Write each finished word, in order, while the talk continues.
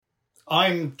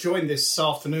I'm joined this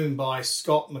afternoon by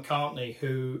Scott McCartney,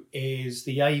 who is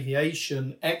the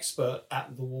aviation expert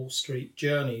at the Wall Street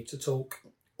Journey, to talk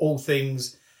all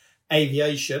things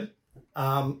aviation.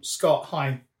 Scott,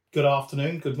 hi, good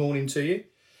afternoon, good morning to you.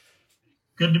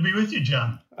 Good to be with you,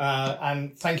 John.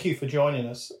 And thank you for joining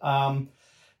us.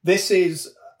 This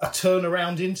is a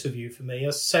turnaround interview for me,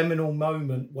 a seminal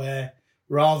moment where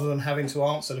rather than having to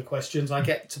answer the questions, I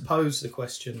get to pose the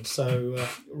questions. So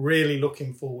really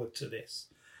looking forward to this.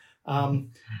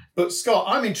 But Scott,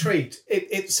 I'm intrigued.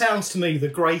 It sounds to me the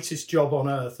greatest job on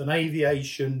earth, an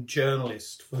aviation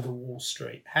journalist for the Wall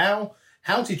Street. How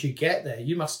did you get there?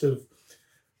 You must have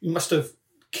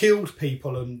killed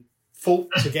people and fought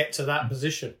to get to that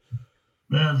position.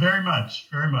 Very much.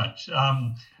 When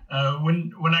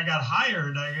I got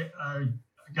hired, I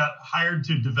got hired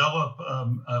to develop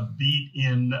a beat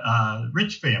in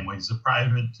rich families,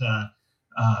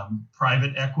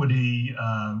 private equity,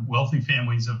 wealthy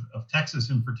families of Texas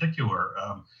in particular.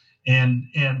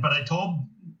 But I told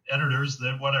editors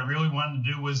that what I really wanted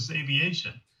to do was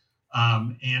aviation.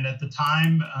 And at the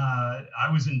time, I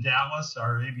was in Dallas.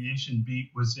 Our aviation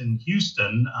beat was in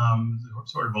Houston,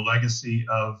 sort of a legacy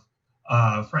of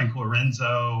Frank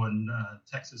Lorenzo and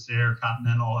Texas Air,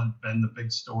 Continental had been the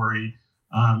big story.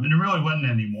 And it really wasn't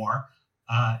anymore.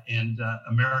 And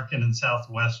American and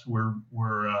Southwest were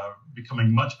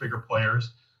becoming much bigger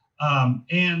players.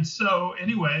 And so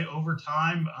anyway, over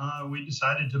time, we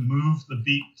decided to move the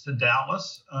beat to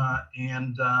Dallas.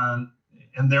 And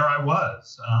there I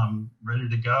was, ready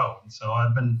to go. And so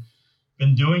I've been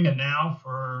doing it now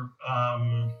for,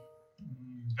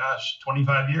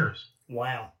 25 years.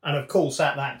 Wow. And of course,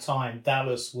 at that time,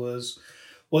 Dallas was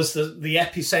the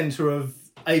epicenter of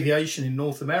aviation in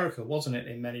North America, wasn't it?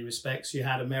 In many respects, you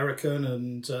had American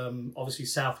and obviously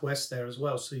Southwest there as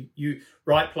well. So you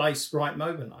right place, right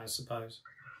moment, I suppose.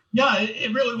 Yeah,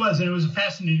 it really was, and it was a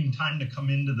fascinating time to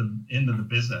come into the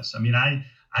business. I mean, I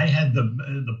had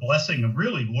the blessing of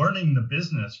really learning the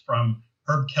business from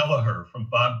Herb Kelleher, from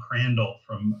Bob Crandall,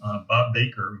 from Bob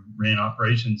Baker, who ran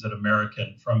operations at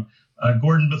American, from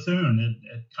Gordon Bethune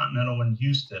at Continental in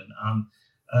Houston.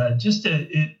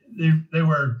 They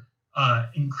were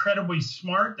incredibly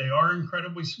smart. They are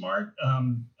incredibly smart.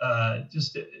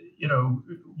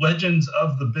 Legends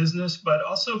of the business, but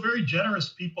also very generous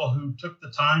people who took the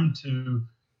time to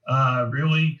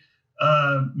really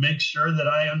make sure that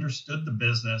I understood the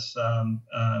business,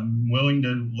 willing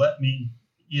to let me,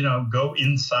 go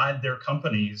inside their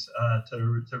companies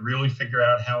to really figure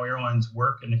out how airlines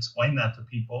work and explain that to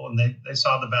people. And they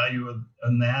saw the value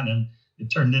in that, and it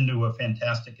turned into a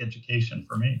fantastic education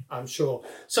for me. I'm sure.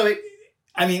 So,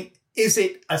 is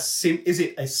it a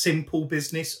simple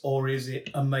business, or is it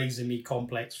amazingly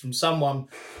complex? From someone,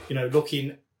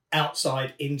 looking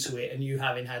outside into it, and you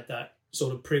having had that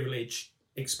sort of privileged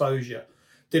exposure,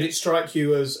 did it strike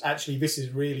you as actually this is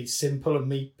really simple and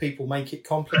people make it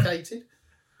complicated?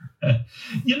 I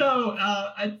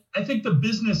think the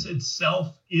business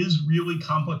itself is really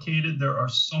complicated. There are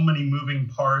so many moving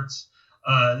parts.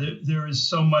 There is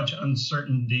so much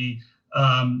uncertainty.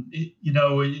 Think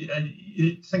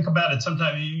about it.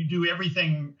 Sometimes you do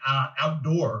everything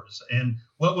outdoors, and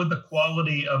what would the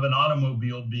quality of an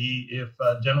automobile be if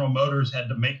General Motors had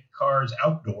to make cars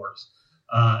outdoors?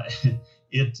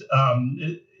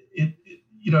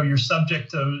 You're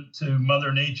subject to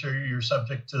Mother Nature. You're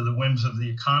subject to the whims of the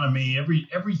economy.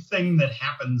 Everything that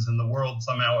happens in the world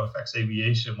somehow affects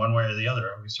aviation one way or the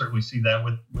other. We certainly see that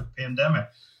with pandemic.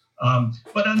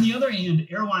 But on the other hand,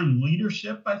 airline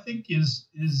leadership, I think, is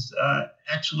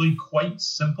actually quite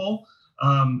simple.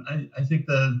 I think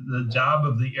the job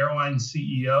of the airline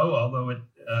CEO, although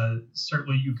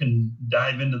certainly you can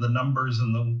dive into the numbers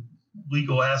and the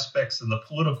legal aspects and the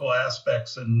political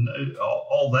aspects and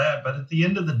all that. But at the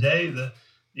end of the day, the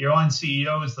airline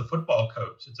CEO is the football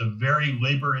coach. It's a very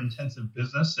labor-intensive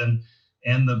business, and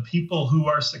the people who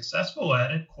are successful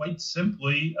at it, quite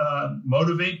simply,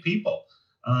 motivate people.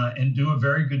 And do a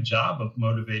very good job of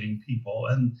motivating people.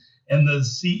 And the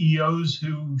CEOs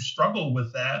who struggle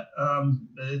with that,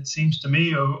 it seems to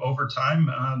me over time,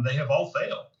 they have all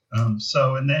failed.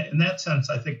 So in that sense,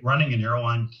 I think running an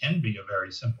airline can be a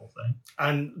very simple thing.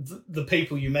 And the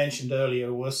people you mentioned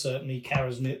earlier were certainly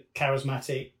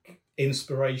charismatic,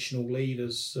 inspirational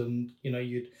leaders, and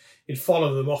you'd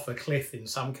follow them off a cliff in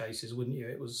some cases, wouldn't you?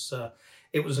 It was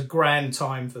a grand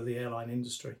time for the airline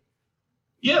industry.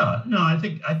 Yeah, no, I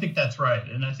think that's right,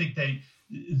 and I think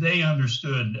they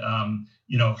understood.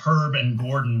 Herb and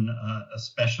Gordon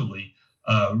especially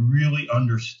really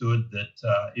understood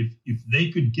that if they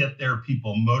could get their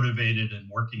people motivated and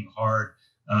working hard,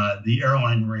 The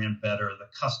airline ran better. The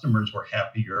customers were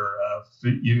happier.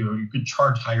 You could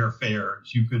charge higher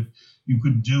fares. You could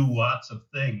do lots of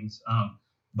things.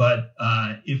 But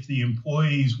if the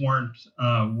employees weren't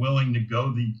willing to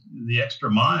go the extra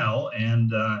mile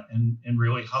and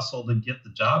really hustle to get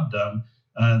the job done,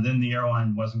 then the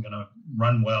airline wasn't going to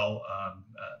run well.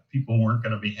 People weren't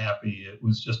going to be happy. It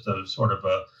was just a sort of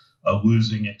a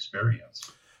losing experience.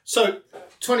 So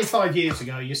 25 years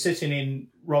ago, you're sitting in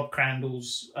Rob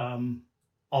Crandall's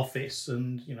office,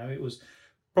 and it was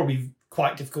probably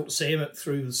quite difficult to see him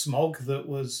through the smog that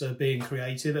was being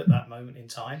created at that moment in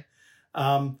time.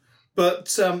 And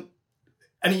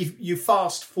you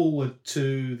fast forward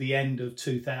to the end of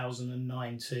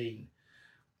 2019.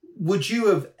 Would you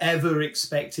have ever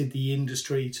expected the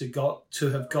industry to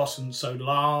have gotten so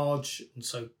large and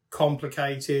so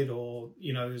complicated, or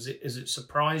has it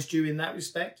surprised you in that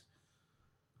respect?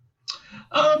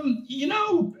 I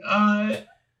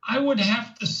would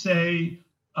have to say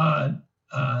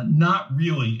not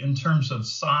really, in terms of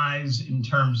size, in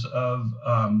terms of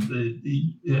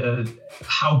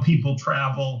how people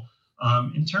travel,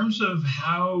 in terms of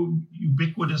how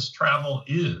ubiquitous travel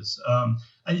is.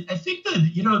 I think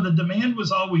that the demand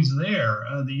was always there.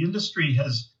 The industry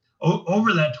has,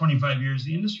 over that 25 years,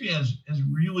 the industry has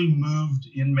really moved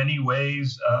in many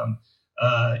ways.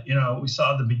 We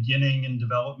saw the beginning and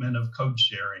development of code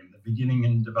sharing, the beginning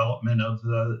and development of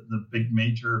the big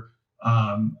major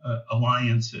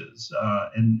alliances,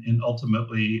 and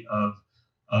ultimately of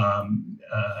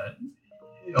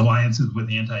alliances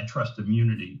with antitrust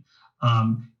immunity.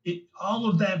 All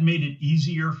of that made it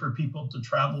easier for people to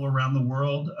travel around the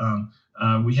world.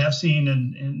 We have seen,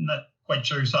 and not quite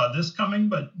sure you saw this coming,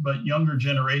 but younger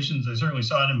generations, I certainly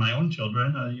saw it in my own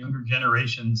children, younger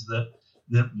generations that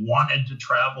wanted to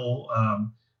travel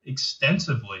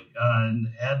extensively and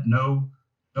had no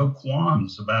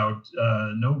qualms about,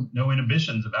 no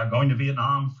inhibitions about going to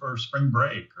Vietnam for spring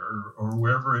break or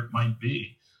wherever it might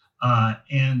be.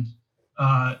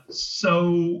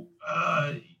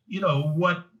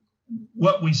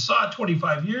 What we saw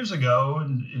 25 years ago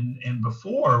and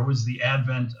before was the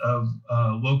advent of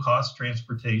low-cost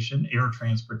transportation, air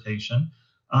transportation,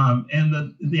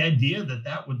 and the idea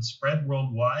that would spread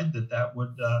worldwide, that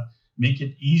would make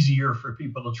it easier for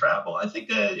people to travel. I think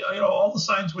all the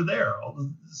signs were there. All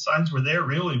the signs were there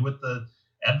really with the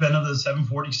advent of the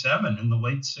 747 in the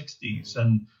late 60s,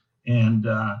 and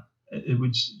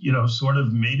which sort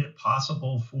of made it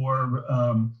possible for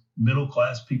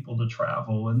middle-class people to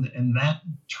travel, and that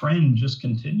trend just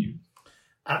continued.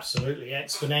 Absolutely,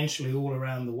 exponentially all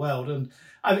around the world. And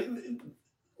I mean,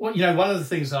 one of the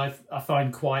things I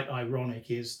find quite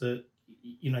ironic is that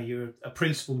you're a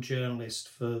principal journalist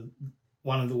for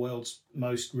one of the world's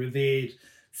most revered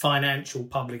financial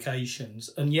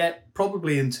publications, and yet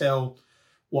probably until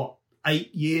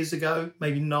 8 years ago,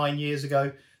 maybe 9 years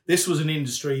ago, this was an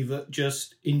industry that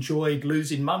just enjoyed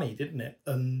losing money, didn't it?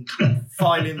 And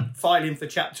filing for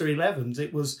Chapter 11s.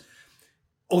 It was,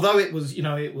 although it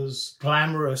was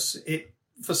glamorous,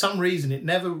 for some reason it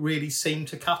never really seemed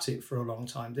to cut it for a long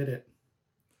time, did it?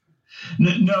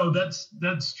 No,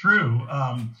 that's true.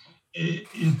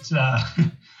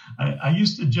 I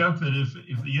used to joke that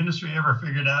if the industry ever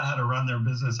figured out how to run their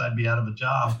business, I'd be out of a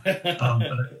job. But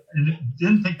I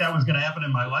didn't think that was going to happen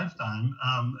in my lifetime.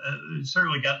 It's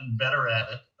certainly gotten better at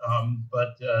it,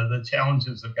 but the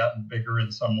challenges have gotten bigger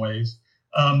in some ways.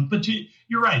 But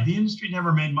you're right. The industry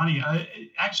never made money.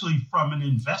 Actually, from an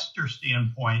investor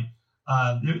standpoint,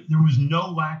 there was no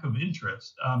lack of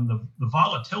interest. The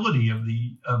volatility of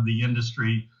the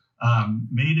industry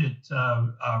made it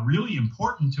really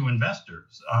important to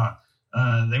investors.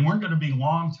 They weren't going to be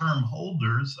long-term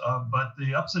holders, but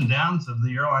the ups and downs of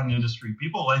the airline industry,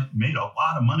 people made a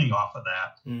lot of money off of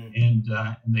that, and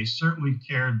they certainly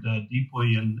cared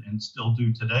deeply, and still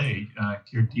do today,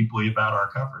 care deeply about our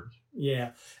coverage.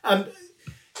 Yeah.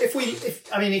 If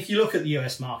you look at the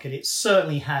US market, it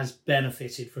certainly has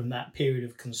benefited from that period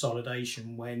of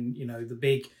consolidation when,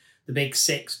 the big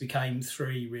six became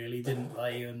three, really, didn't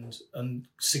they? And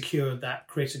secured that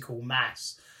critical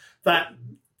mass. That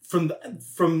from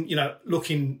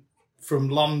looking from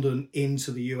London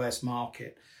into the US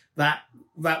market, that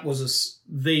was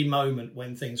the moment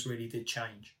when things really did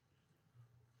change.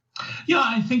 Yeah,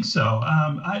 I think so.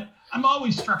 I'm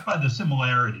always struck by the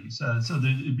similarities.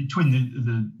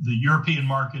 Between the European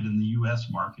market and the U.S.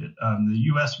 market. The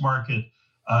U.S. market,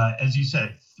 as you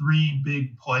said, three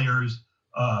big players,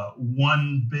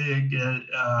 one big,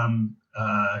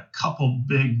 couple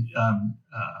big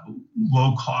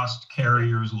low-cost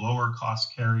carriers,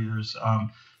 lower-cost carriers.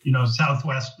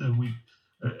 Southwest,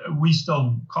 we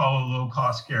still call a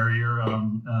low-cost carrier.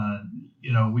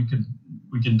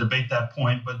 We can debate that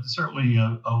point, but certainly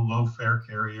a low-fare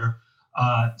carrier.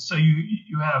 So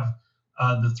you have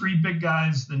the three big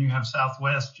guys. Then you have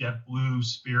Southwest, JetBlue,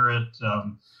 Spirit.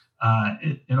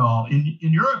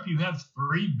 In Europe, you have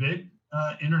three big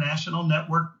international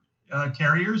network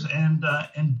carriers and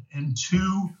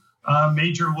two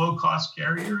major low-cost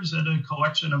carriers and a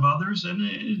collection of others, and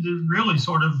it's really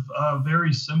sort of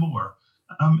very similar.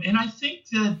 And I think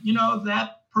that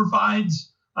that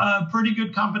provides pretty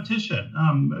good competition.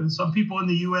 Some people in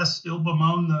the U.S. still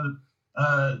bemoan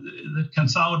the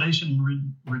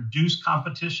consolidation reduced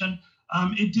competition.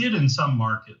 It did in some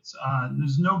markets.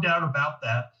 There's no doubt about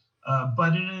that.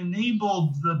 But it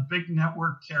enabled the big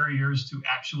network carriers to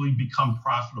actually become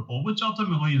profitable, which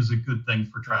ultimately is a good thing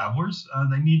for travelers.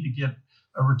 They need to get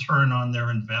a return on their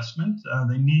investment.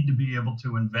 They need to be able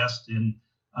to invest in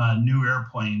new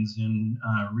airplanes, in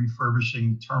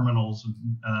refurbishing terminals,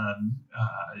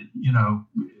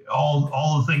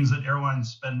 all the things that airlines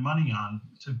spend money on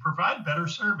to provide better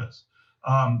service.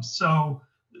 So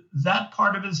that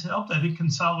part of it has helped. I think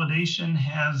consolidation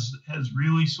has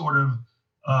really sort of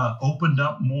opened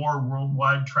up more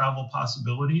worldwide travel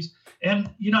possibilities.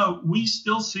 And, we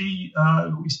still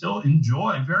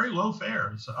enjoy very low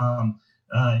fares.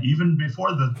 Even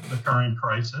before the current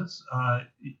crisis,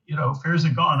 fares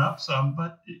had gone up some,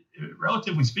 but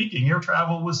relatively speaking, air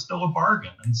travel was still a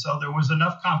bargain. And so there was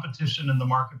enough competition in the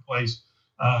marketplace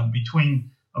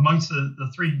amongst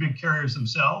the three big carriers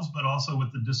themselves, but also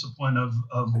with the discipline of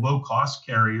low-cost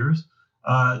carriers.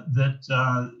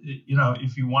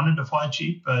 If you wanted to fly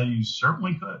cheap, you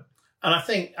certainly could. And I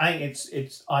think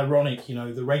it's ironic,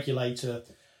 the regulator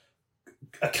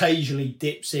occasionally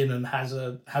dips in and has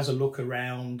a look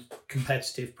around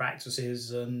competitive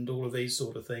practices and all of these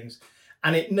sort of things,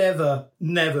 and it never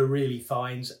really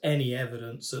finds any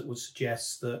evidence that would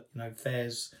suggest that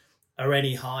fares are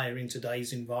any higher in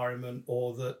today's environment,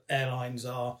 or that airlines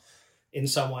are in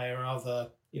some way or other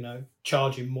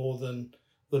charging more than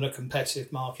a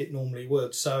competitive market normally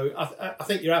would. So I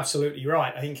think you're absolutely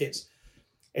right. I think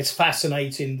it's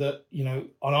fascinating that,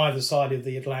 on either side of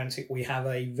the Atlantic, we have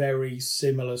a very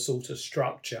similar sort of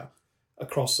structure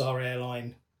across our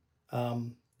airlines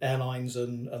and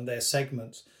their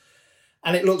segments.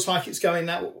 And it looks like it's going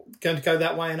to go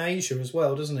that way in Asia as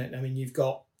well, doesn't it? I mean, you've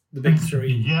got the big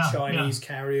three Chinese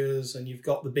carriers, and you've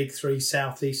got the big three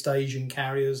Southeast Asian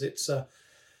carriers. It's a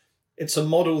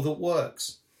model that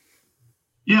works.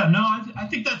 Yeah, no, I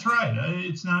think that's right.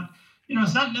 It's not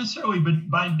necessarily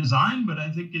by design, but I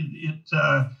think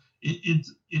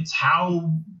it's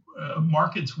how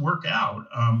markets work out.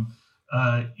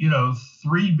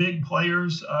 Three big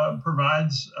players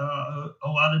provides a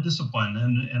lot of discipline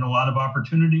and a lot of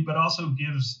opportunity, but also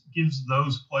gives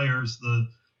those players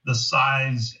the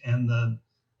size and the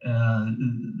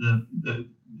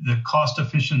cost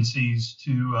efficiencies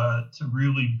to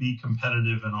really be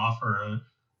competitive and offer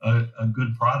a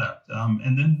good product.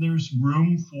 And then there's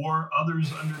room for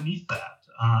others underneath that.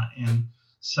 And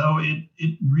so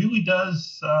it really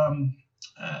does,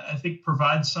 I think,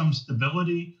 provide some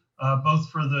stability, both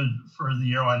for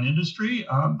the airline industry,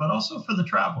 but also for the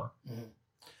traveler. Mm-hmm.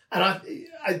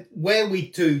 And where we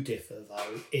do differ,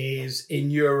 though, is in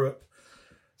Europe,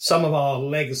 some of our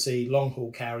legacy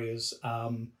long-haul carriers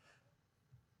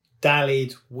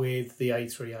dallied with the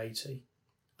A380.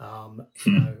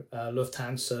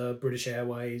 Lufthansa, British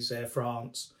Airways, Air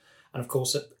France, and of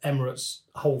course Emirates'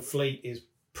 whole fleet is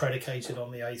predicated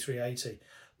on the A380.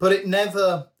 But it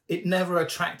never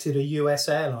attracted a US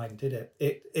airline, did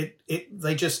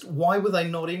it? Why were they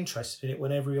not interested in it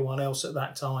when everyone else at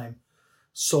that time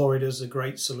saw it as a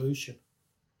great solution?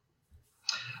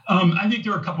 I think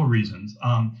there are a couple of reasons.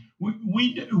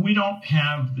 We don't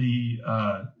have the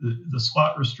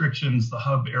slot restrictions, the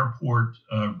hub airport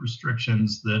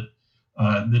restrictions that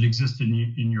exist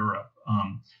in Europe.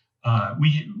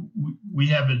 We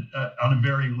have it on a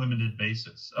very limited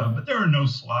basis, but there are no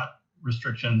slot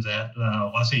restrictions at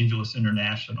Los Angeles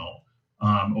International,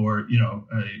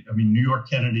 New York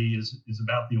Kennedy is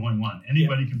about the only one.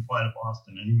 Anybody can fly to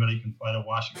Boston. Anybody can fly to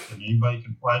Washington. Anybody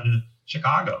can fly to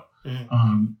Chicago.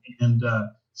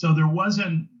 So there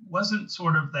wasn't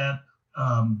sort of that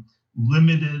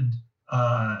limited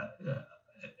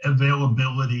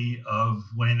availability of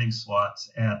landing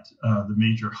slots at the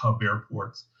major hub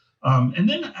airports. And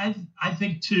then I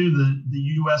think too the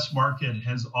U.S. market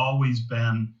has always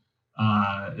been.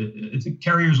 I think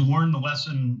carriers learned the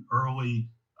lesson early.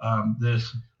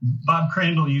 Bob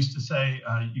Crandall used to say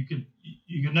you could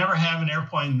never have an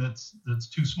airplane that's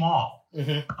too small.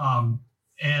 Mm-hmm.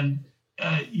 And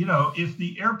if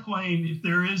the airplane, if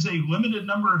there is a limited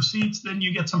number of seats, then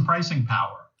you get some pricing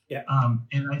power. Yeah.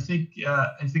 And I think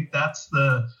that's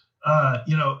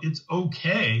it's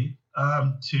okay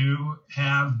to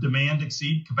have demand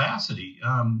exceed capacity.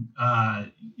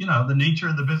 The nature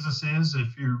of the business is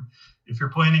if you're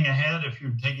planning ahead, if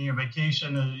you're taking a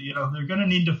vacation, they're going to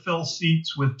need to fill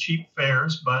seats with cheap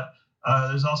fares, but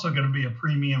there's also going to be a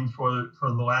premium for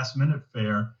the last minute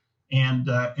fare. And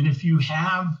if you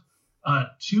have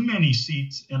too many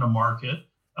seats in a market,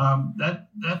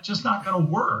 that's just not going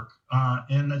to work.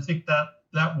 And I think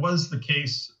that was the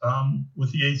case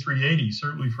with the A380,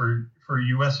 certainly for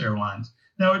U.S. airlines.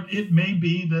 Now, it may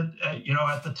be that,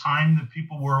 at the time that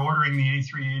people were ordering the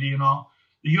A380 and all,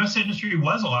 the U.S. industry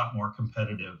was a lot more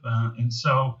competitive. And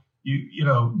so,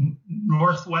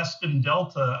 Northwest and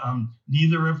Delta,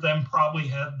 neither of them probably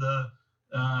had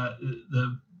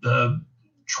the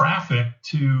traffic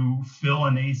to fill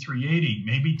an A380.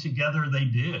 Maybe together they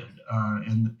did,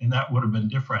 and that would have been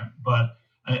different. But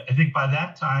I think by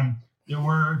that time, there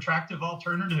were attractive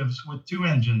alternatives with 2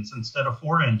 engines instead of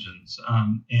 4 engines.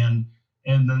 And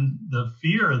then the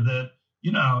fear that,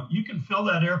 you can fill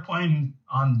that airplane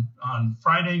on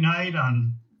Friday night,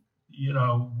 on,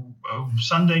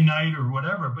 Sunday night or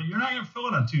whatever, but you're not going to fill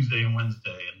it on Tuesday and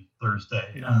Wednesday and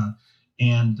Thursday. Yeah.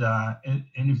 And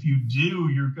if you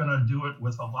do, you're going to do it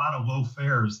with a lot of low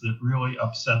fares that really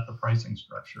upset the pricing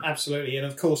structure. Absolutely. And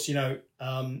of course,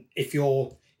 if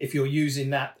you're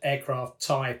using that aircraft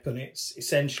type and it's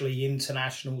essentially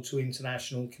international to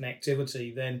international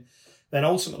connectivity, then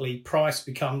ultimately price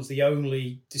becomes the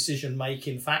only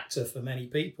decision-making factor for many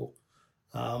people.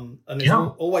 And there's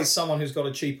always someone who's got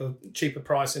a cheaper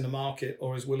price in the market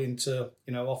or is willing to,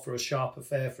 offer a sharper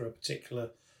fare for a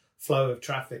particular flow of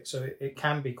traffic. So it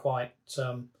can be quite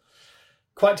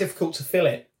difficult to fill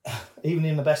it, even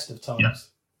in the best of times.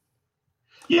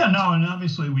 Yeah, no, and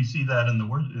obviously we see that in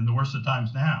the worst of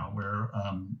times now, where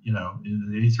the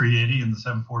A380 and the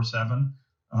 747,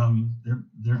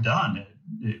 they're done.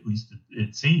 At least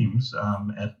it seems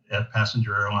at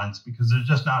passenger airlines, because there's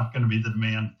just not going to be the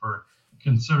demand for a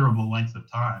considerable length of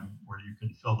time where you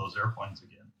can fill those airplanes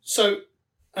again. So,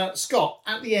 Scott,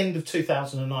 at the end of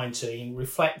 2019,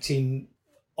 reflecting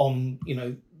on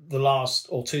the last,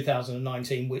 or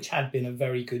 2019, which had been a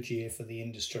very good year for the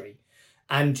industry,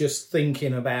 and just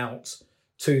thinking about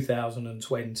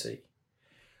 2020,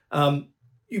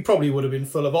 you probably would have been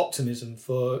full of optimism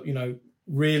for,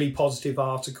 really positive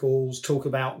articles, talk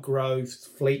about growth,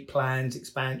 fleet plans,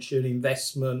 expansion,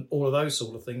 investment, all of those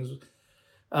sort of things.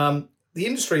 The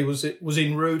industry was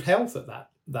in rude health at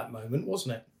that moment,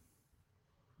 wasn't it?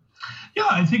 Yeah,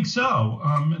 I think so.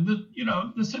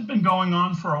 This had been going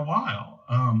on for a while.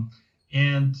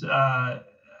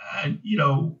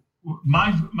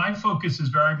 My focus is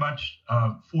very much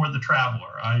for the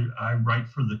traveler. I write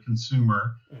for the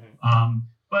consumer. Mm-hmm.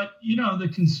 But, the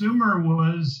consumer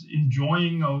was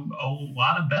enjoying a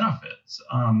lot of benefits,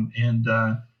 and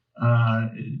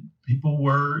people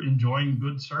were enjoying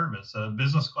good service.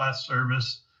 Business class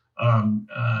service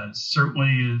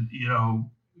certainly,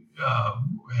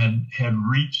 had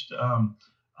reached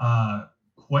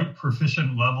quite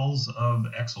proficient levels of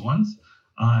excellence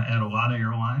at a lot of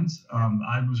airlines.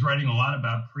 I was writing a lot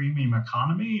about premium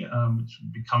economy, which is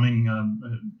becoming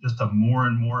just a more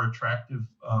and more attractive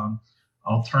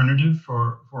alternative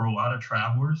for a lot of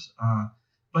travelers.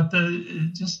 But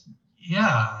and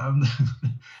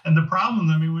the problem,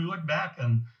 we look back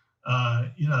and,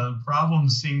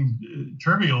 problems seem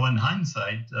trivial in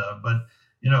hindsight, but,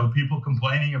 people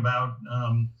complaining about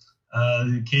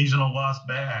the occasional lost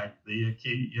bag,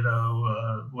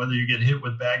 whether you get hit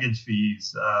with baggage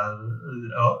fees,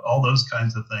 all those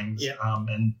kinds of things. Yeah.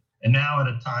 And now at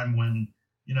a time when,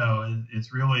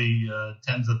 it's really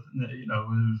tens of,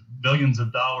 billions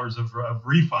of dollars of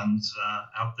refunds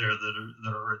out there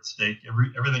that are at stake.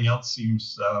 Everything else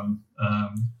seems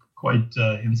quite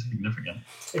insignificant.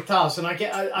 It does, and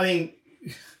I mean,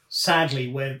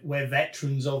 sadly, we're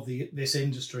veterans of this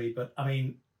industry, but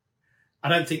I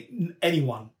don't think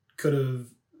anyone could have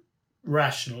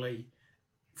rationally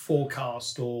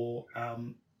forecast or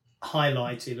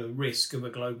highlighted a risk of a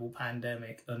global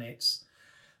pandemic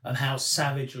and how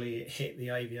savagely it hit the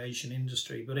aviation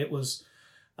industry. But it was,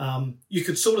 you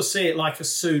could sort of see it like a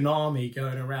tsunami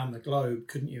going around the globe,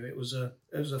 couldn't you? It was a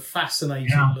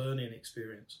fascinating learning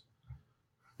experience.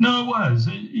 No, it was.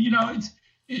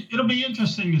 It'll be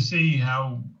interesting to see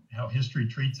how history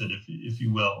treats it, if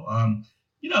you will.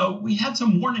 We had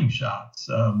some warning shots,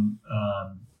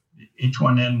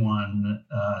 H1N1,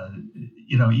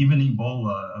 even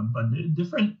Ebola, but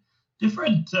different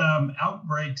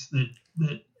outbreaks that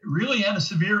really had a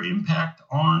severe impact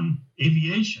on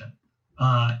aviation.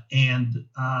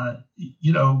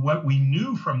 What we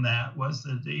knew from that was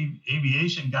that the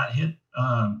aviation got hit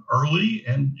early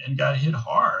and got hit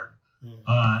hard.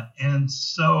 And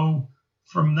so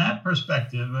from that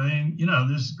perspective, I mean,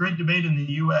 there's great debate in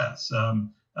the U.S.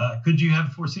 Could you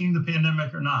have foreseen the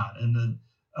pandemic or not? And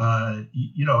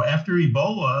after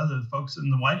Ebola, the folks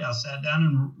in the White House sat down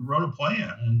and wrote a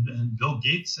plan. And Bill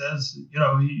Gates says,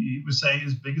 he was saying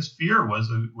his biggest fear was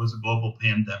a global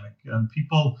pandemic. And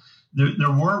people,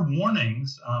 there were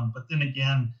warnings, but then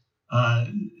again,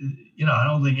 I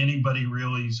don't think anybody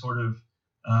really sort of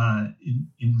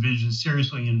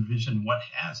seriously envisioned what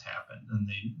has happened and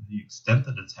the extent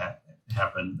that it's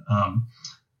happened.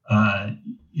 A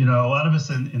lot of us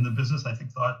in the business, I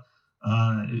think, thought,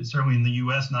 certainly in the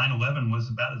U.S., 9/11 was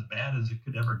about as bad as it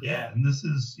could ever get. Yeah. And this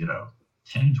is,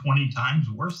 10, 20 times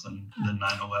worse than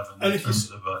 9/11 in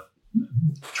terms of a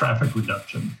traffic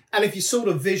reduction. And if you sort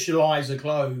of visualize a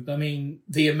globe, I mean,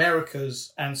 the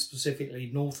Americas and specifically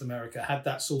North America had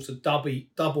that sort of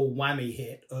double whammy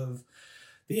hit of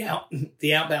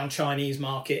the outbound Chinese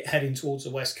market heading towards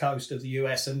the west coast of the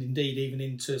US and indeed even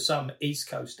into some East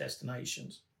Coast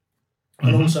destinations.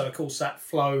 And also, of course, that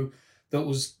flow that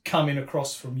was coming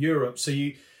across from Europe. So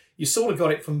you sort of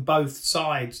got it from both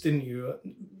sides, didn't you,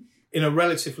 in a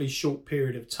relatively short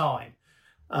period of time.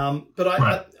 But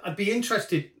I'd be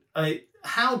interested,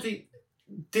 how did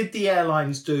the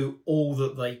airlines do all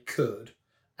that they could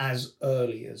as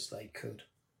early as they could?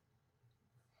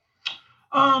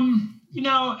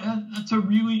 That's a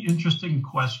really interesting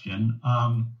question.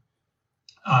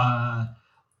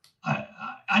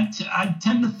 I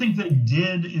tend to think they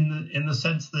did in the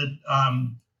sense that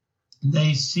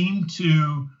they seem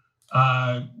to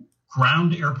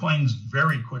ground airplanes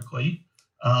very quickly.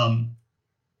 A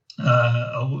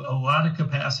lot of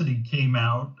capacity came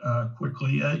out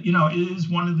quickly. It is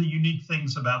one of the unique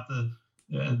things about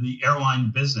the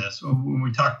airline business. When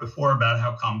we talked before about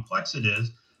how complex it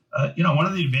is, one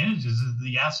of the advantages is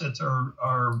the assets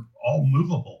are all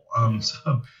movable.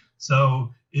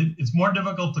 So it's more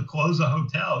difficult to close a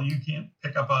hotel. You can't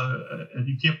pick up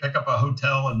a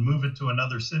hotel and move it to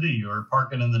another city or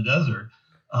park it in the desert,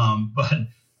 but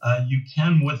you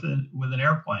can with an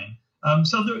airplane.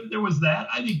 So there was that.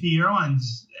 I think the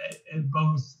airlines,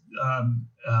 both in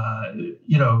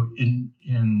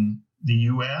the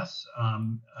U.S.,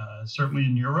 certainly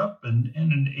in Europe and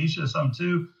in Asia some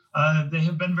too. They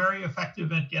have been very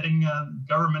effective at getting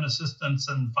government assistance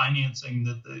and financing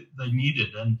that they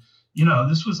needed. And,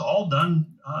 this was all done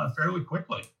fairly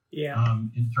quickly. Yeah.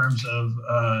 In terms of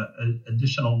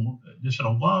additional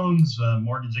loans,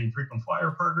 mortgaging frequent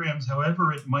flyer programs,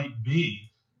 however it might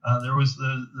be. There was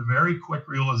the very quick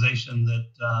realization that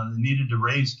they needed to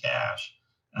raise cash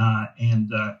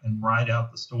and ride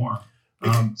out the storm.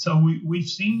 So we've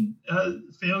seen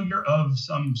failure of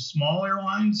some small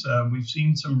airlines. We've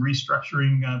seen some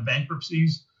restructuring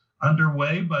bankruptcies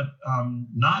underway, but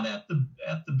not at the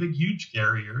big, huge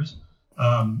carriers.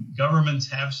 Governments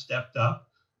have stepped up,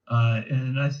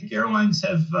 and I think airlines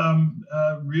have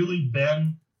really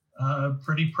been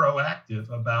pretty proactive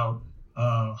about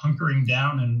hunkering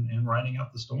down and riding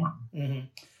out the storm. Mm-hmm.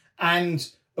 And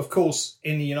of course,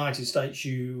 in the United States,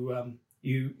 you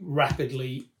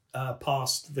rapidly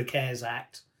passed the CARES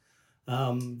Act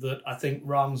that I think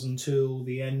runs until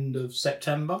the end of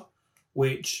September,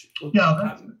 which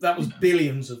that was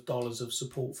billions of dollars of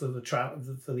support for the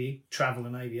travel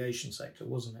and aviation sector,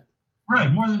 wasn't it?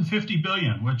 Right, more than $50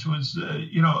 billion, which was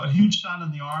a huge shot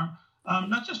in the arm,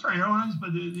 not just for airlines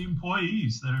but the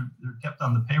employees that are kept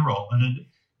on the payroll. And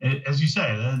it, as you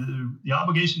say, the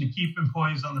obligation to keep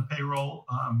employees on the payroll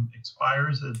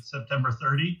expires at September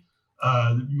 30.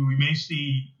 We may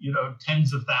see,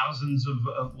 tens of thousands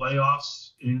of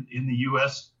layoffs in the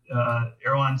U.S.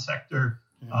 Airline sector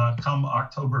come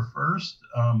October 1st.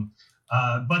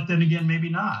 But then again, maybe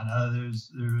not.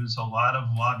 There's a lot of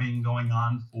lobbying going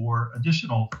on for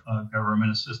additional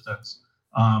government assistance.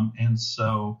 And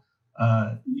so,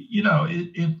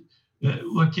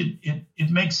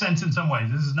 it makes sense in some ways.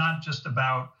 This is not just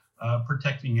about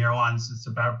protecting airlines. It's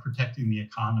about protecting the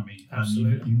economy.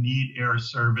 Absolutely. You need air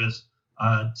service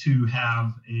to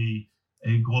have a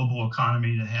global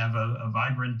economy, to have a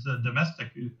vibrant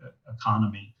domestic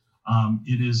economy.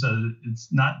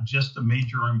 It's not just a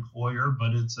major employer,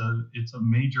 but it's a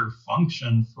major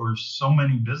function for so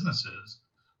many businesses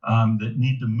that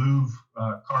need to move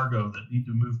cargo, that need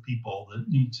to move people, that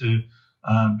need to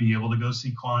be able to go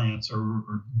see clients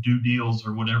or do deals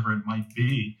or whatever it might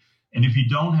be. And if you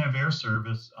don't have air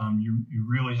service, you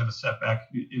really have a setback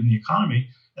in the economy.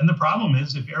 And the problem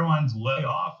is, if airlines lay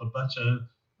off a bunch of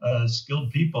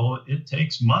skilled people, it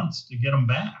takes months to get them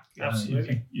back.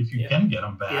 Absolutely. If you can get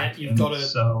them back. Yeah, you've got to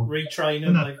retrain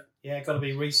them. They've got to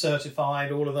be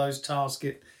recertified. All of those tasks.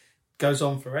 It goes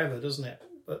on forever, doesn't it?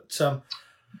 But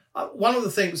one of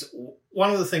the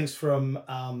things from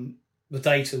the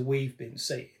data we've been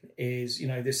seeing is,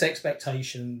 this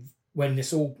expectation when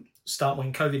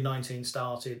COVID-19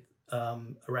 started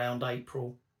around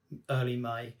April, early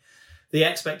May. The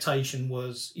expectation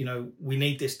was, we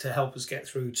need this to help us get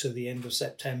through to the end of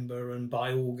September, and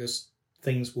by August,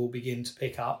 things will begin to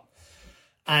pick up.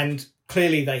 And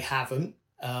clearly they haven't.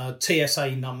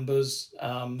 TSA numbers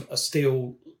are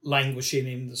still languishing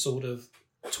in the sort of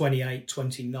 28,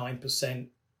 29%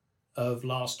 of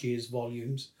last year's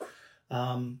volumes.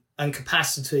 And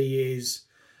capacity is,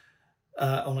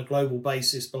 on a global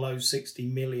basis, below 60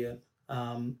 million.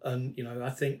 And I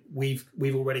think we've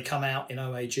already come out in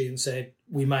OAG and said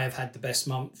we may have had the best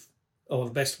month or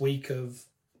the best week of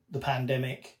the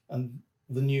pandemic and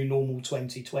the new normal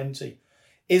 2020.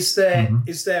 Is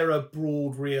there a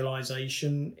broad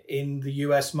realization in the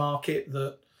US market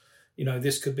that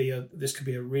this could be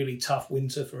a really tough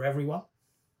winter for everyone?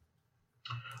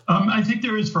 I think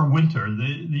there is for winter.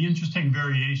 The interesting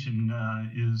variation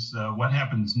is what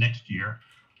happens next year,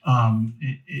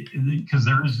 because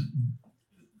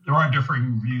there are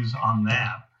differing views on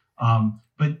that.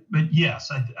 But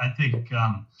yes, I think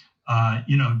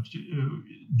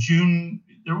June.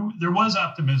 There was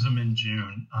optimism in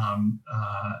June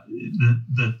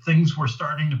that things were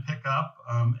starting to pick up,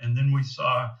 and then we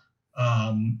saw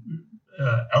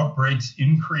outbreaks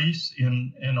increase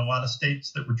in a lot of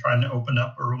states that were trying to open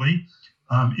up early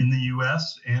in the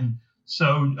U.S. And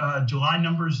so July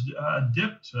numbers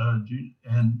dipped,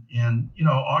 and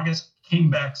August came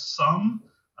back some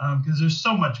because there's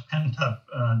so much pent up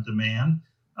demand.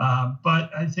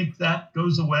 But I think that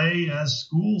goes away as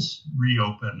schools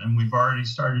reopen, and we've already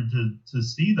started to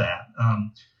see that.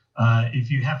 If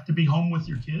you have to be home with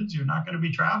your kids, you're not going to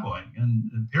be traveling,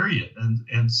 and period.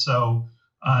 And so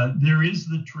there is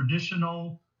the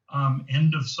traditional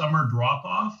end of summer drop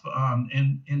off,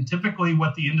 and typically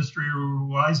what the industry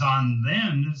relies on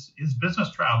then is business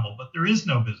travel, but there is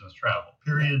no business travel.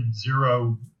 Period.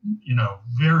 Zero.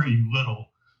 Very little.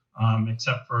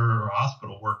 Except for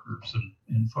hospital workers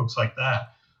and folks like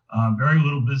that. Very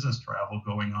little business travel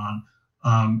going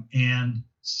on. And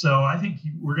so I think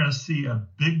we're going to see a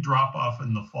big drop off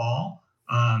in the fall.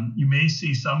 You may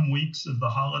see some weeks of the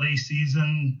holiday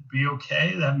season be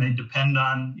okay. That may depend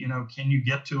on, can you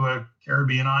get to a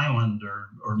Caribbean island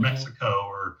or Mexico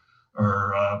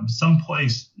or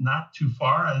someplace not too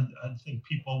far? I think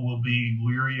people will be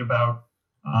leery about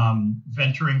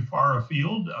venturing far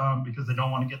afield because they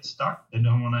don't want to get stuck. They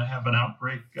don't want to have an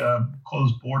outbreak,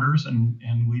 close borders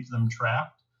and leave them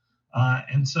trapped.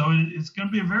 And so it's going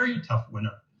to be a very tough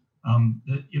winter.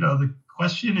 The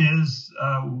question is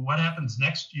what happens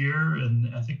next year?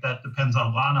 And I think that depends a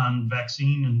lot on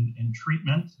vaccine and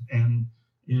treatment. And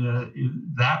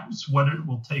that's what it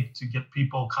will take to get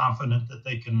people confident that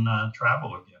they can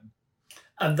travel again.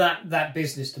 And that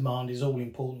business demand is all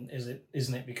important,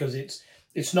 isn't it? Because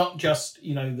it's not just,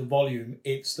 the volume,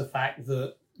 it's the fact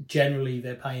that generally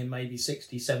they're paying maybe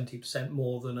 60, 70%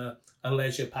 more than a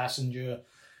leisure passenger.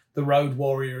 The road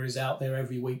warrior is out there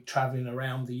every week traveling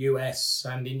around the US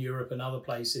and in Europe and other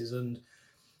places. And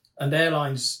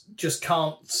airlines just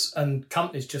can't, and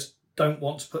companies just don't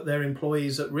want to put their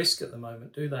employees at risk at the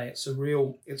moment, do they? It's a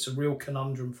real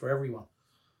conundrum for everyone.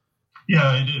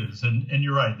 Yeah, it is. And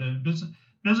you're right. The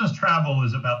business travel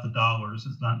is about the dollars.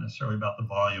 It's not necessarily about the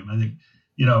volume. I think,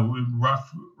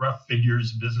 rough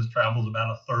figures, business travel is about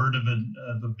a third of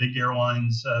the big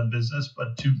airlines business, but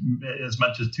as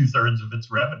much as 2/3 of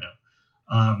its revenue.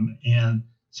 And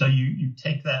so you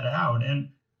take that out. And,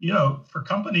 for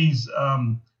companies,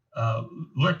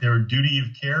 look, there are duty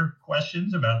of care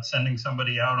questions about sending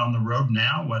somebody out on the road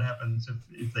now. What happens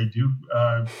if they do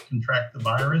contract the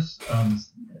virus?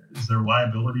 Is there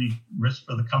liability risk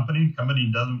for the company? The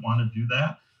company doesn't want to do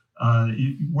that.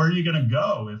 Where are you going to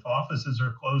go if offices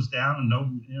are closed down and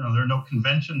there are no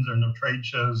conventions or no trade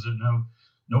shows or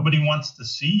nobody wants to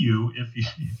see you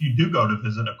if you do go to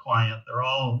visit a client? They're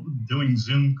all doing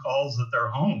Zoom calls at their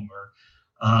home or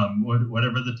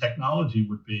whatever the technology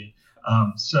would be.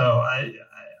 So I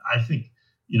think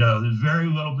there's very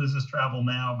little business travel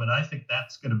now, but I think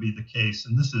that's going to be the case,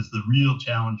 and this is the real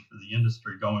challenge for the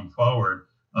industry going forward.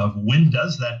 Of when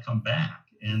does that come back?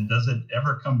 And does it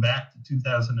ever come back to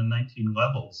 2019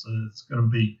 levels? It's going to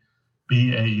be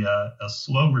be a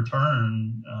slow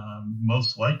return,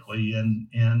 most likely,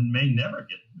 and may never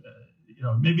get,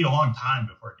 maybe a long time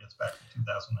before it gets back to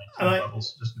 2019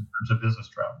 levels, just in terms of business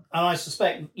travel. And I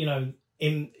suspect,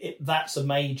 that's a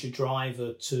major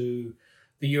driver to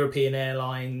the European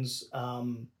airlines'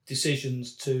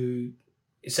 decisions to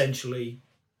essentially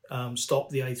stop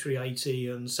the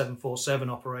A380 and 747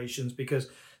 operations, because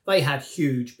they had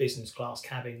huge business class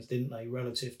cabins, didn't they,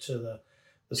 relative to the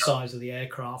size of the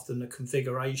aircraft and the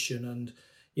configuration. And,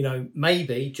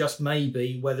 maybe, just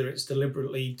maybe, whether it's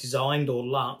deliberately designed or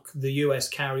luck, the US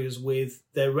carriers with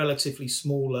their relatively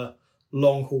smaller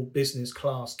long-haul business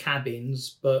class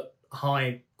cabins, but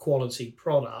high quality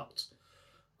product,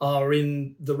 are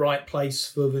in the right place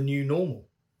for the new normal.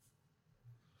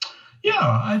 Yeah,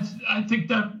 I think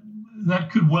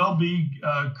that could well be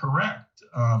correct.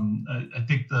 I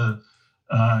think the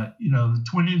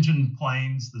twin engine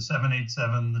planes, the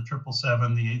 787, the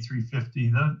 777, the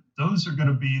A350, those are going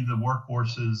to be the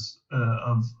workhorses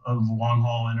of long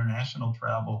haul international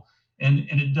travel, and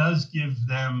it does give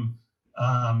them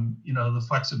the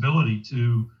flexibility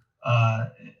to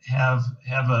have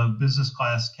a business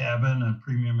class cabin, a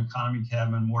premium economy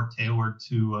cabin, more tailored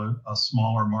to a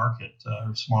smaller market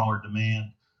or smaller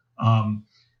demand.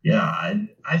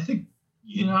 I think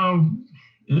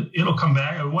it'll come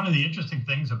back. One of the interesting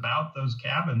things about those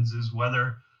cabins is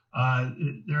whether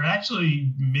there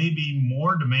actually may be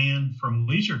more demand from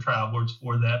leisure travelers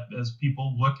for that as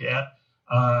people look at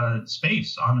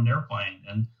space on an airplane.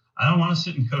 And I don't want to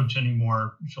sit in coach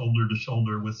anymore, shoulder to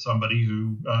shoulder with somebody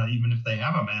who, even if they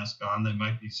have a mask on, they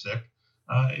might be sick.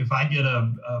 If I get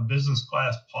a business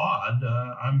class pod,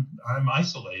 I'm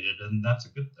isolated, and that's a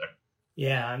good thing.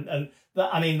 Yeah, and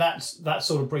that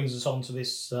sort of brings us on to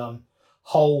this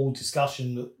whole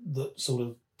discussion that sort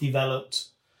of developed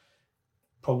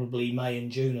probably May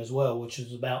and June as well, which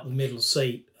is about the middle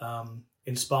seat,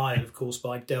 inspired, of course,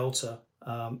 by Delta,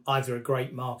 either a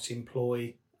great marketing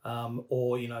ploy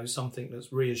or something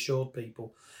that's reassured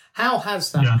people. How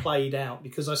has that played out?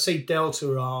 Because I see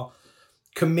Delta are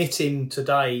committing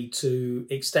today to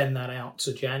extend that out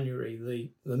to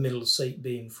January, the middle seat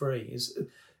being free.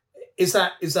 Is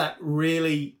that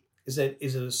really is it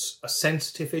a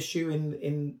sensitive issue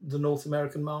in the North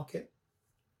American market?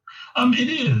 It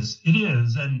is,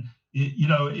 and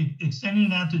extending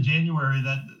it out to January,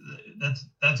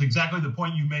 that's exactly the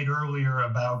point you made earlier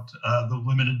about the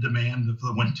limited demand of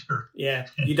the winter. Yeah,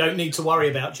 you don't need to worry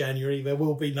about January. There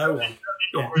will be no one.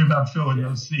 Don't worry about filling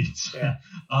those seats. Yeah.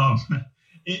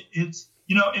 It's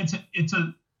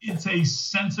a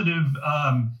sensitive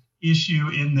issue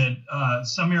in that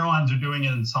some airlines are doing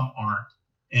it and some aren't,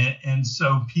 and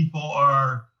so people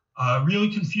are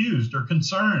really confused or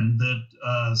concerned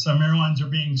that some airlines are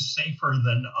being safer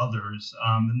than others,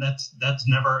 and that's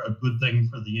never a good thing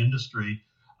for the industry.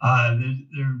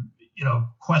 There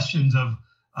questions of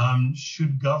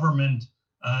should government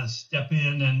step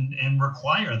in and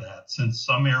require that, since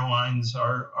some airlines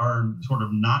are sort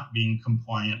of not being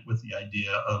compliant with the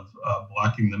idea of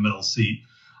blocking the middle seat.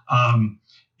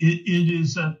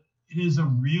 It is a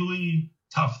really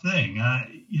tough thing.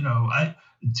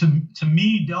 To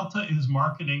me, Delta is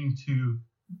marketing to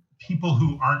people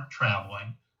who aren't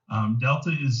traveling.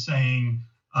 Delta is saying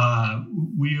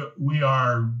we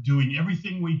are doing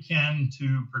everything we can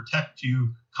to protect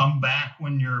you. Come back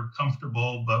when you're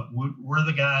comfortable, but we're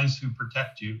the guys who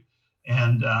protect you.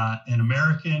 And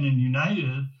American and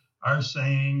United are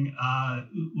saying,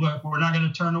 look, we're not going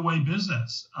to turn away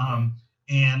business.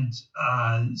 And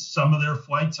some of their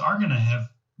flights are going to have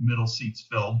middle seats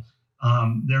filled.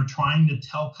 They're trying to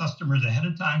tell customers ahead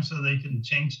of time so they can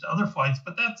change to other flights,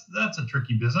 but that's a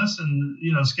tricky business, and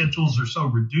schedules are so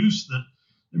reduced that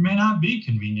there may not be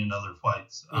convenient other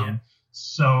flights.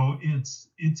 So it's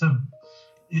a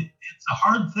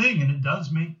hard thing, and it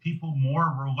does make people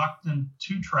more reluctant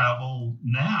to travel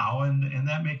now, and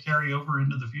that may carry over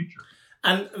into the future.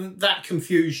 And that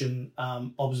confusion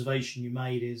observation you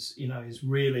made is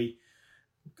really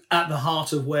at the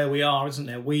heart of where we are, isn't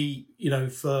there? We,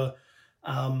 for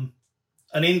an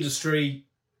industry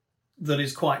that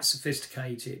is quite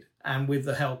sophisticated, and with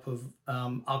the help of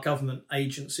our government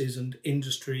agencies and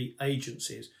industry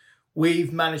agencies,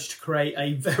 we've managed to create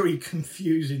a very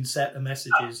confusing set of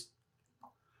messages.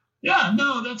 Yeah,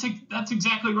 no, that's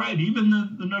exactly right. Even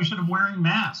the notion of wearing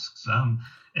masks.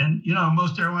 And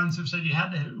most airlines have said you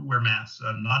had to wear masks.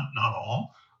 Not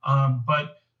all,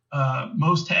 but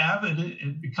most have.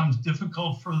 It becomes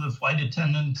difficult for the flight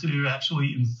attendant to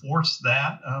actually enforce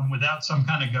that without some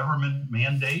kind of government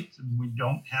mandate. And we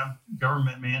don't have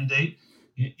government mandate.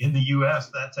 in the U.S.,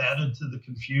 that's added to the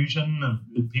confusion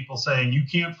of people saying, you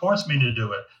can't force me to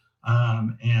do it.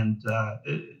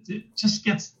 It just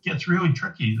gets really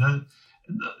tricky.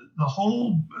 The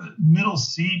whole middle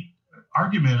seat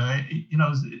argument,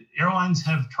 airlines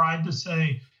have tried to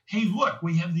say, hey, look,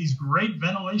 we have these great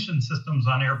ventilation systems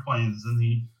on airplanes, and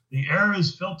the air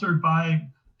is filtered by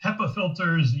HEPA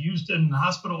filters used in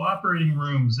hospital operating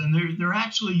rooms. And there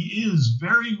actually is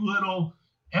very little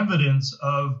evidence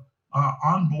of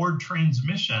onboard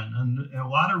transmission, and a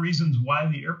lot of reasons why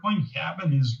the airplane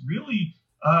cabin is really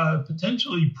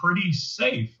potentially pretty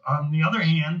safe. On the other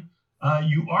hand,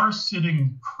 you are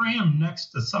sitting crammed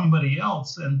next to somebody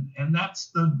else, and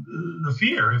that's the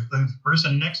fear. If the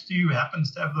person next to you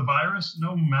happens to have the virus,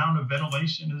 no amount of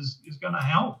ventilation is going to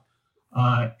help,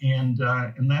 and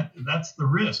that's the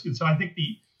risk. And so I think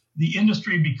the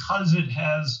industry, because it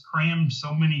has crammed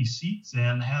so many seats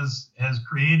in, has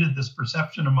created this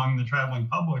perception among the traveling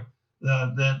public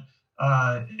that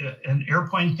an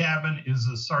airplane cabin is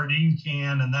a sardine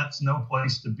can, and that's no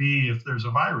place to be if there's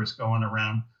a virus going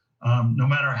around. No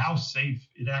matter how safe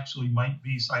it actually might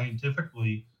be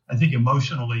scientifically, I think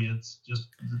emotionally it's just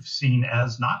seen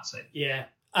as not safe. Yeah,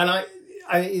 and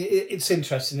it's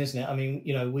interesting, isn't it? I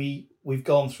mean, we've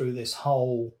gone through this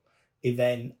whole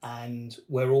event and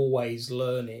we're always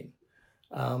learning,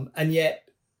 and yet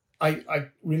I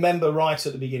remember right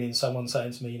at the beginning someone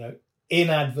saying to me, in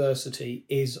adversity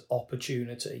is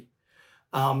opportunity,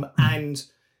 and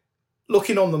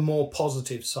looking on the more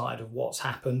positive side of what's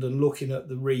happened and looking at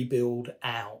the rebuild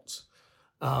out,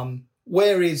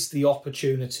 where is the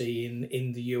opportunity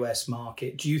in the US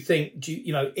market? Do you think,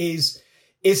 is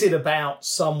it about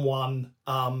someone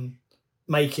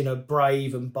making a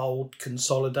brave and bold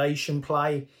consolidation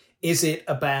play? Is it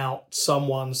about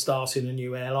someone starting a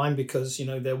new airline? Because,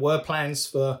 there were plans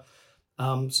for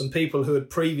some people who had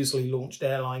previously launched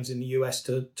airlines in the US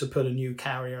to put a new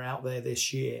carrier out there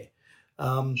this year.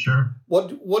 Sure. What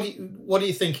do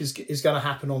you think is going to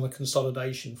happen on the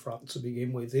consolidation front to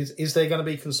begin with? Is there going to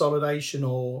be consolidation,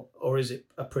 or is it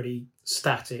a pretty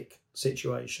static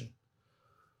situation?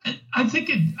 I think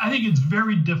it's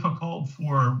very difficult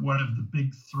for one of the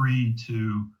big three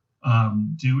to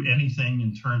do anything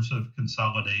in terms of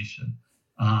consolidation,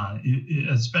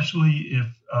 especially if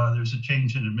there's a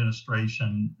change in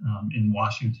administration in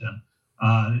Washington.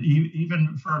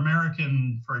 Even for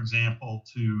American, for example,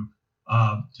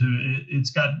 it's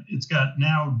got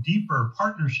now deeper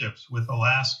partnerships with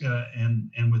Alaska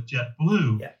and with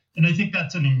JetBlue. Yeah. And I think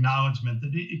that's an acknowledgement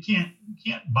that it can't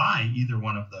buy either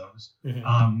one of those.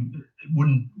 Mm-hmm.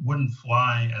 It wouldn't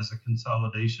fly as a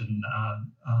consolidation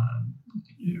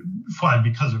fly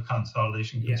because of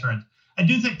consolidation concerns. I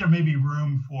do think there may be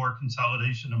room for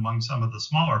consolidation among some of the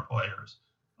smaller players,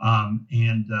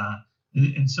 and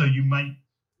so you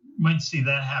might see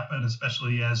that happen,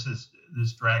 especially as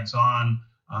this drags on.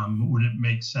 Would it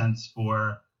make sense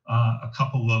for a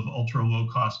couple of ultra low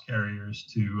cost carriers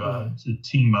to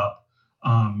team up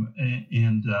and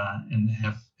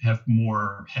have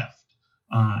more heft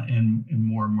and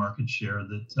more market share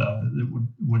that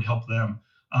would help them.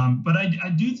 But I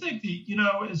do think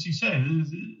that, as you say,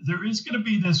 there is going to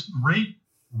be this great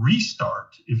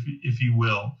restart, if you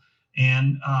will,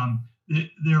 and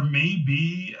there may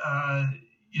be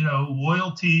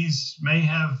loyalties may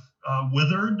have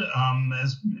withered,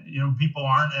 as people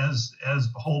aren't as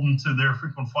beholden to their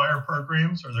frequent flyer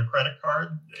programs or their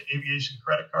aviation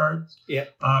credit cards,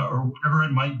 or whatever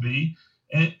it might be,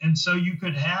 and so you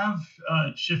could have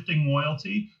shifting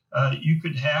loyalty. You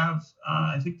could have,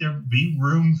 I think there'd be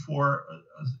room for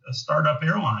a startup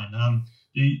airline.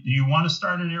 Do you want to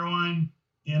start an airline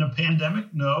in a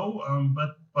pandemic? No,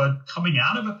 but coming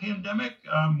out of a pandemic,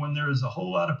 when there is a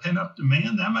whole lot of pent-up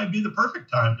demand, that might be the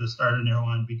perfect time to start an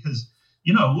airline because,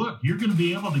 look, you're going to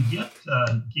be able to get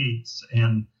gates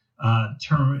and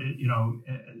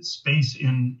space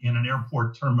in an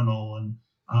airport terminal and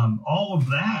all of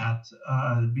that,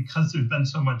 because there's been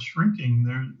so much shrinking,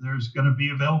 there's going to be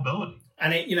availability.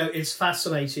 And it's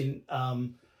fascinating.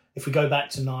 If we go back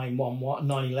to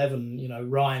 9/11,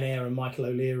 Ryanair and Michael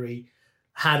O'Leary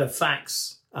had a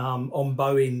fax on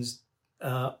Boeing's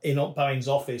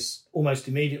office almost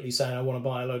immediately saying, I want to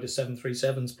buy a load of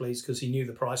 737s, please, because he knew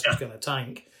the price was going to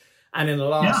tank. And in the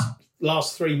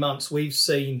last 3 months, we've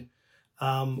seen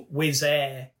Wizz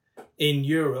Air in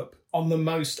Europe on the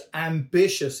most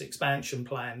ambitious expansion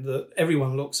plan that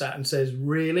everyone looks at and says,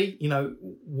 really,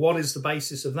 what is the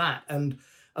basis of that? And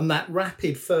that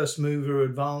rapid first mover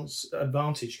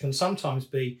advantage can sometimes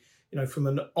be, from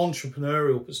an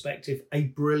entrepreneurial perspective, a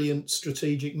brilliant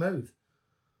strategic move.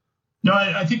 No,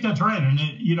 I think that's right. And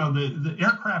the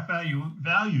aircraft value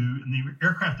and the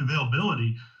aircraft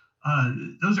availability,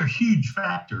 those are huge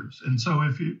factors. And so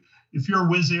if you're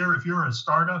Wizz Air, if you're a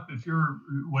startup, if you're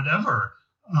whatever,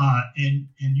 and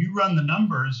you run the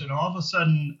numbers, and all of a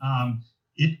sudden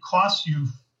it costs you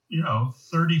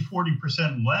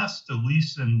 30-40% less to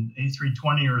lease an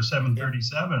A320 or a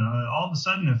 737. All of a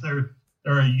sudden, if there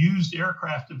are used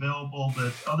aircraft available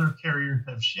that other carriers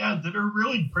have shed that are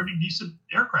really pretty decent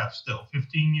aircraft still,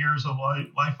 15 years of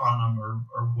life on them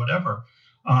or whatever,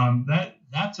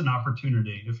 that's an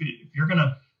opportunity. If you're going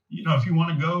to, if you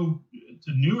want to go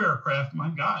to new aircraft, my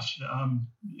gosh,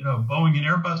 Boeing and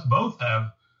Airbus both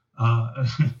have a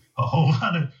whole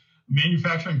lot of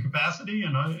manufacturing capacity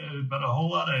but a whole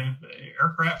lot of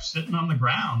aircraft sitting on the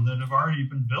ground that have already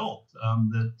been built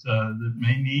that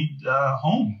may need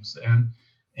homes,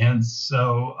 and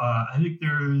so I think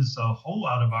there is a whole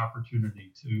lot of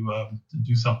opportunity to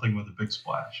do something with a big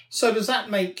splash. So does that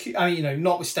make,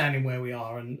 notwithstanding where we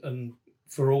are, and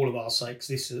for all of our sakes,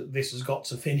 this has got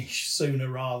to finish sooner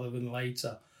rather than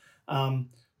later.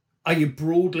 Are you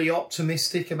broadly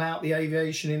optimistic about the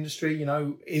aviation industry?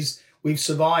 We've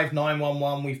survived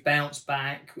 9/11, we've bounced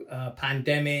back,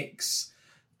 pandemics,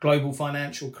 global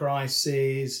financial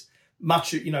crises.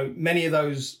 Many of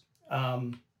those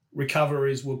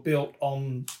recoveries were built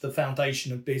on the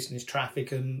foundation of business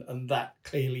traffic, and that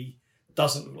clearly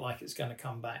doesn't look like it's going to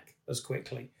come back as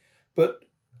quickly. But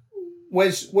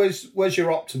where's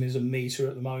your optimism meter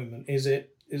at the moment? Is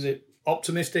it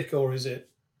optimistic, or is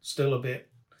it still a bit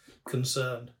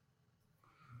concerned?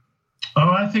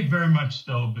 Oh, I think very much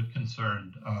still a bit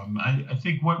concerned. I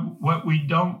think what we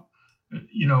don't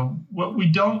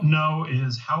know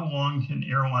is how long can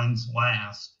airlines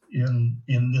last in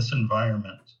this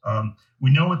environment. We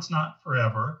know it's not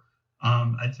forever.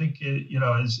 I think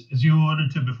as you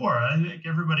alluded to before, I think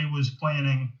everybody was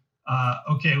planning.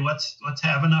 Okay, let's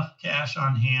have enough cash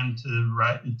on hand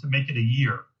to make it a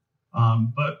year.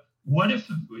 But what if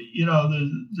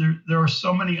there are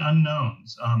so many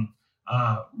unknowns?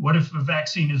 What if a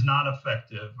vaccine is not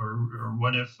effective, or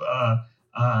what if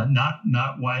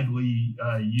not widely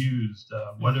used?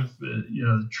 What if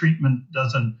the treatment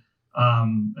doesn't,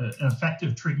 an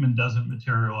effective treatment doesn't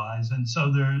materialize? And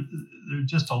so there are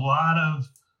just a lot of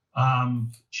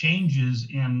changes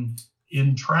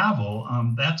in travel.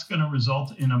 That's going to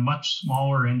result in a much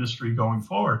smaller industry going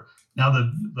forward. Now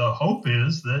the hope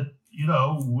is that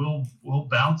we'll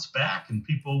bounce back and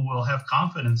people will have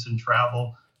confidence in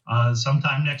travel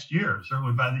sometime next year,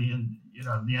 certainly by the end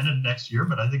of next year.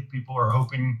 But I think people are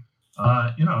hoping,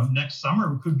 next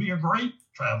summer could be a great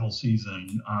travel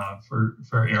season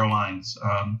for airlines.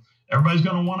 Everybody's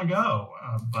going to want to go,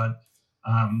 but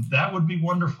that would be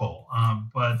wonderful.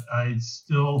 But I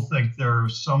still think there are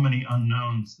so many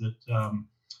unknowns that,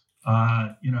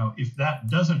 if that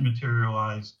doesn't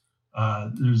materialize,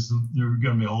 there's going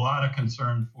to be a lot of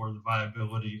concern for the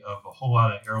viability of a whole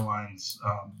lot of airlines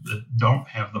that don't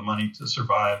have the money to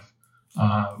survive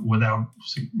without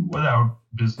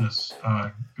business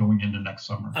going into next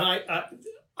summer. And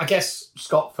I guess,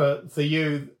 Scott, for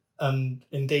you, and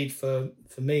indeed for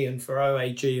me and for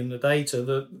OAG and the data,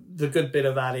 the good bit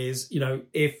of that is,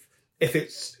 if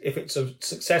it's a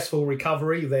successful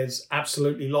recovery, there's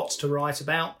absolutely lots to write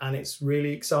about, and it's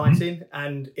really exciting. Mm-hmm.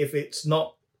 And if it's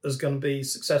not as going to be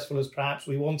successful as perhaps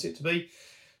we want it to be,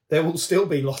 there will still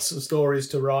be lots of stories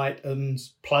to write and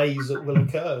plays that will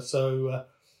occur. So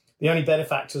the only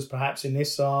benefactors perhaps in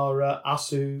this are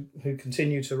us who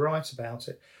continue to write about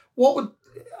it. What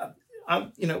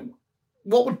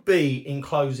would be, in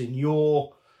closing,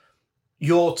 your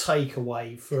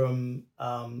takeaway from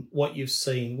what you've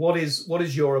seen? What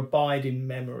is your abiding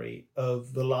memory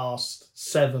of the last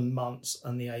 7 months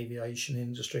and the aviation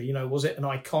industry? Was it an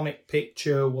iconic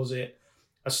picture? Was it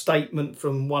a statement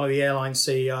from one of the airline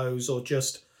CEOs, or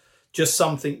just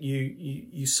something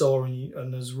you saw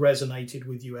and has resonated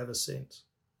with you ever since?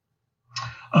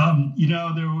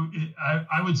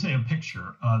 I would say a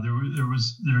picture.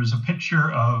 There's a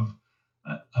picture of,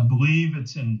 I believe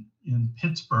it's in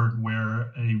Pittsburgh,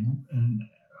 where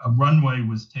a runway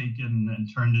was taken and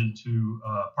turned into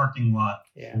a parking lot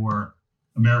for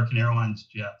American Airlines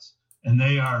jets, and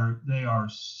they are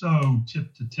so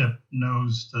tip to tip,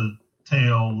 nose to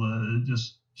tail,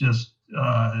 just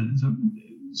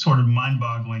sort of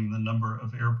mind-boggling, the number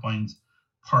of airplanes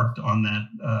parked on that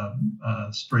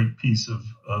straight piece of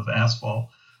asphalt.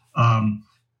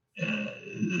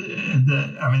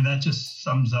 That just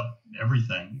sums up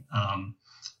everything.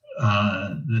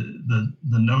 The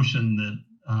notion that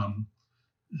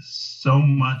so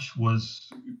much was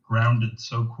grounded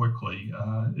so quickly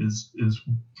is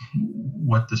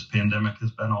what this pandemic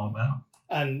has been all about.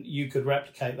 And you could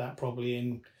replicate that probably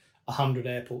in 100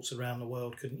 airports around the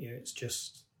world, couldn't you?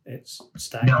 It's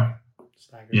staggering. Yeah.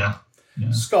 Staggering.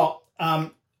 Yeah. Scott,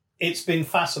 it's been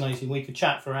fascinating. We could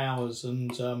chat for hours,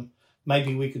 and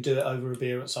maybe we could do it over a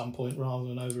beer at some point rather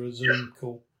than over a Zoom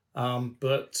call.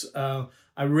 But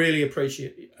I really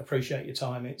appreciate your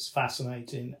time. It's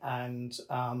fascinating, and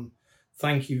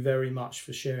thank you very much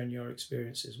for sharing your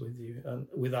experiences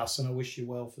with us. And I wish you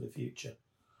well for the future.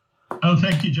 Oh,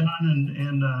 thank you, John,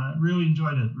 and really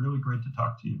enjoyed it. Really great to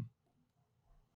talk to you.